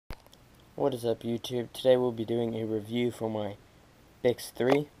What is up, YouTube? Today we'll be doing a review for my Bix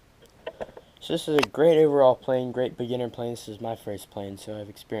 3. So this is a great overall plane, great beginner plane. This is my first plane, so I've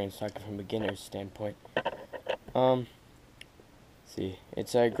experienced talking from a beginner's standpoint. See,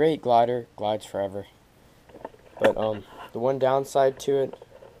 it's a great glider, glides forever. But the one downside to it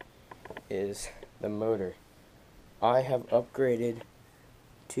is the motor. I have upgraded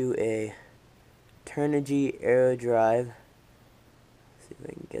to a Turnigy Aero Drive. Let's see if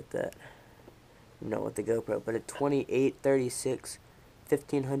I can get that. Not with the GoPro, but a 2836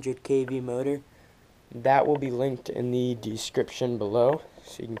 1500 kV motor. That will be linked in the description below,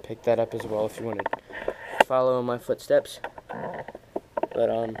 so you can pick that up as well if you want to follow in my footsteps.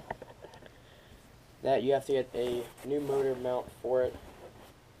 But that you have to get a new motor mount for it,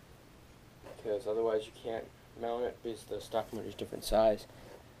 because otherwise you can't mount it because the stock motor is different size.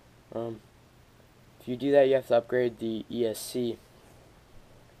 If you do that, you have to upgrade the ESC.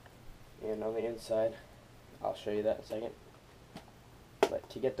 And on the inside, I'll show you that in a second. But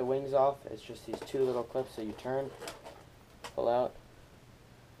to get the wings off, it's just these two little clips that you turn, pull out.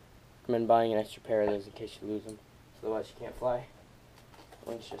 I recommend buying an extra pair of those in case you lose them, so otherwise you can't fly.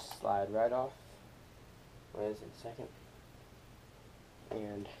 Wings just slide right off. Wait in a second.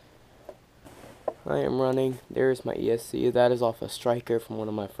 And I am running. There's my ESC. That is off a Striker from one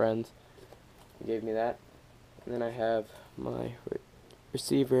of my friends. He gave me that. And then I have my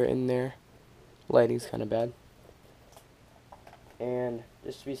receiver in there. Lighting's kind of bad. And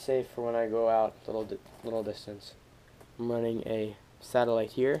just to be safe for when I go out little distance, I'm running a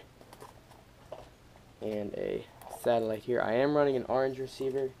satellite here and a satellite here. I am running an orange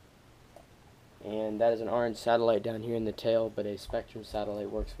receiver, and that is an orange satellite down here in the tail, but a Spectrum satellite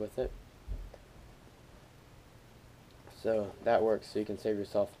works with it. So that works, so you can save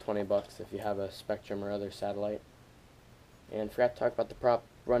yourself 20 bucks if you have a Spectrum or other satellite. And forgot to talk about the prop,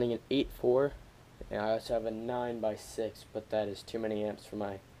 running an 8.4, and I also have a 9x6, but that is too many amps for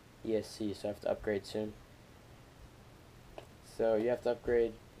my ESC, so I have to upgrade soon. So you have to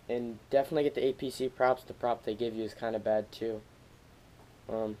upgrade, and definitely get the APC props. The prop they give you is kind of bad too,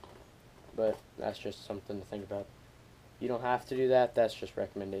 but that's just something to think about. You don't have to do that, that's just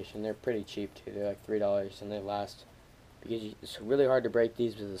recommendation. They're pretty cheap too, they're like $3, and they last, because it's really hard to break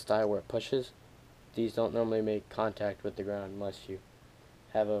these with the style where it pushes. These don't normally make contact with the ground unless you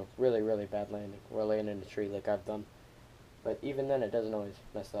have a really, really bad landing or laying in a tree like I've done. But even then, it doesn't always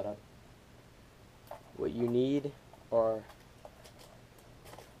mess that up. What you need are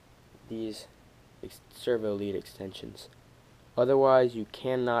these servo lead extensions. Otherwise, you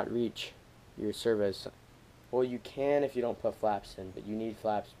cannot reach your servos. Well, you can if you don't put flaps in, but you need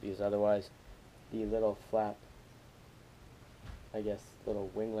flaps because otherwise the little flap, I guess, little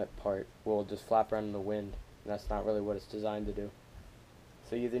winglet part will just flap around in the wind, and that's not really what it's designed to do.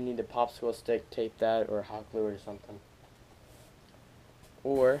 So you either need a popsicle stick, tape that, or hot glue or something.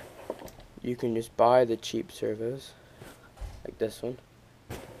 Or you can just buy the cheap servos, like this one,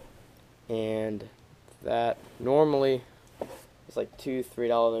 and that normally is like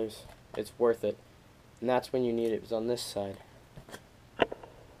 $2–3. It's worth it, and that's when you need it. It's on this side.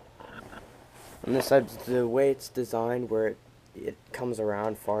 On this side, the way it's designed, where it comes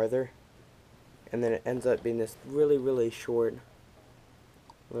around farther, and then it ends up being this really, really short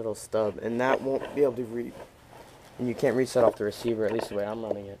little stub, and that won't be able to and you can't reach that off the receiver, at least the way I'm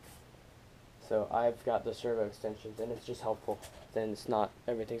running it. So I've got the servo extensions, and it's just helpful. Then it's not,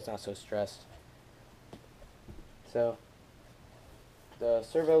 everything's not so stressed. So the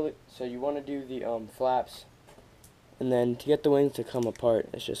servo, so you want to do the flaps, and then to get the wings to come apart,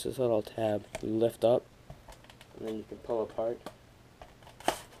 it's just this little tab. You lift up, and then you can pull apart.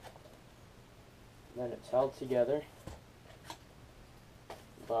 And then it's held together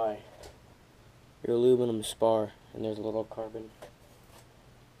by your aluminum spar, and there's a little carbon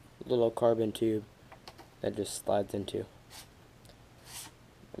tube that just slides into.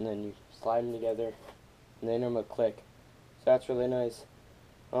 And then you slide them together, and they normally click. So that's really nice.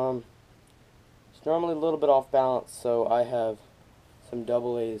 It's normally a little bit off balance, so I have some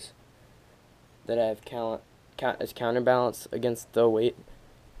double A's that I have as counterbalance against the weight.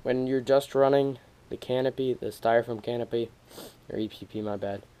 When you're just running the canopy, the styrofoam canopy, or EPP, my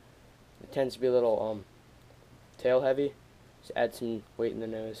bad, it tends to be a little tail heavy. Just add some weight in the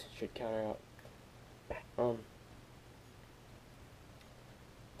nose, should counter out.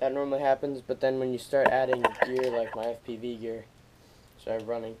 That normally happens, but then when you start adding gear like my FPV gear, so I'm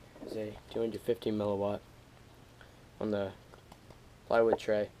running is a 250 milliwatt on the plywood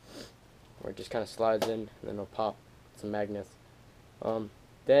tray, where it just kind of slides in and then it'll pop some magnets.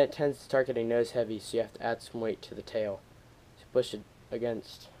 Then it tends to start getting nose heavy, so you have to add some weight to the tail to push it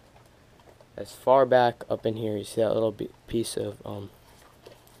against as far back up in here. You see that little piece of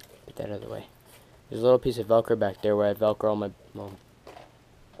get that out of the way. There's a little piece of Velcro back there where I Velcro all my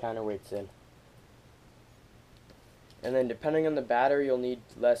counterweights in. And then depending on the battery, you'll need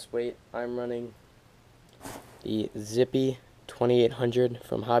less weight. I'm running the Zippy 2800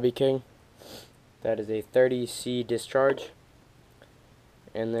 from Hobby King. That is a 30C discharge.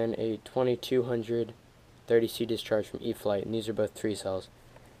 And then a 2200 30C discharge from E-Flite, and these are both 3 cells.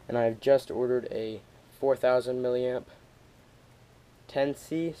 And I've just ordered a 4000 milliamp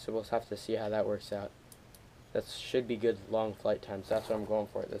 10C, so we'll have to see how that works out. That should be good long flight times. That's what I'm going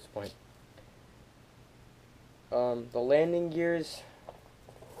for at this point. The landing gears,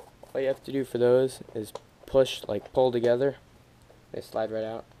 all you have to do for those is pull together. They slide right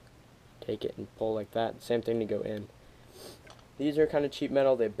out. Take it and pull like that. Same thing to go in. These are kind of cheap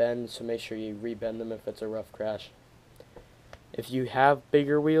metal. They bend, so make sure you rebend them if it's a rough crash. If you have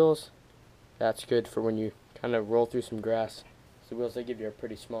bigger wheels, that's good for when you kind of roll through some grass. The wheels they give you are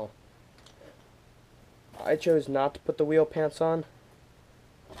pretty small. I chose not to put the wheel pants on,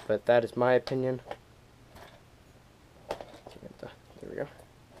 but that is my opinion. There we go.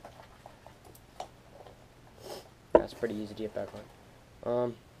 That's pretty easy to get back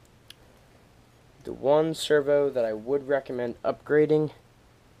on. The one servo that I would recommend upgrading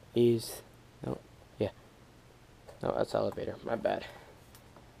is, no, that's elevator, my bad,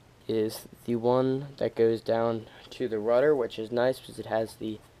 is the one that goes down to the rudder, which is nice because it has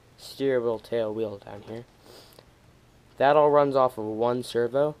the steerable tail wheel down here. That all runs off of one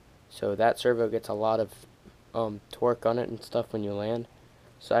servo, so that servo gets a lot of torque on it and stuff when you land.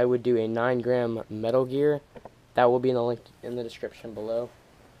 So I would do a 9-gram metal gear. That will be in the link in the description below,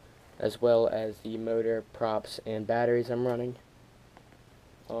 as well as the motor, props, and batteries I'm running.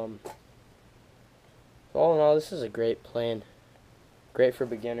 All in all, this is a great plane. Great for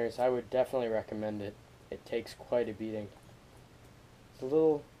beginners. I would definitely recommend it. It takes quite a beating. It's a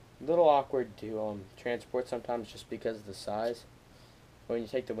little awkward to transport sometimes just because of the size. When you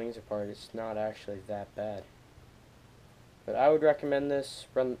take the wings apart, it's not actually that bad. But I would recommend this.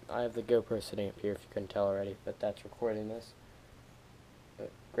 I have the GoPro sitting up here if you couldn't tell already, but that's recording this.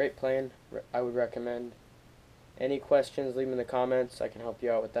 But great plane. I would recommend. Any questions, leave them in the comments. I can help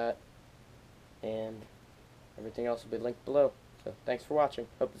you out with that. And everything else will be linked below. So thanks for watching.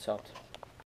 Hope this helped.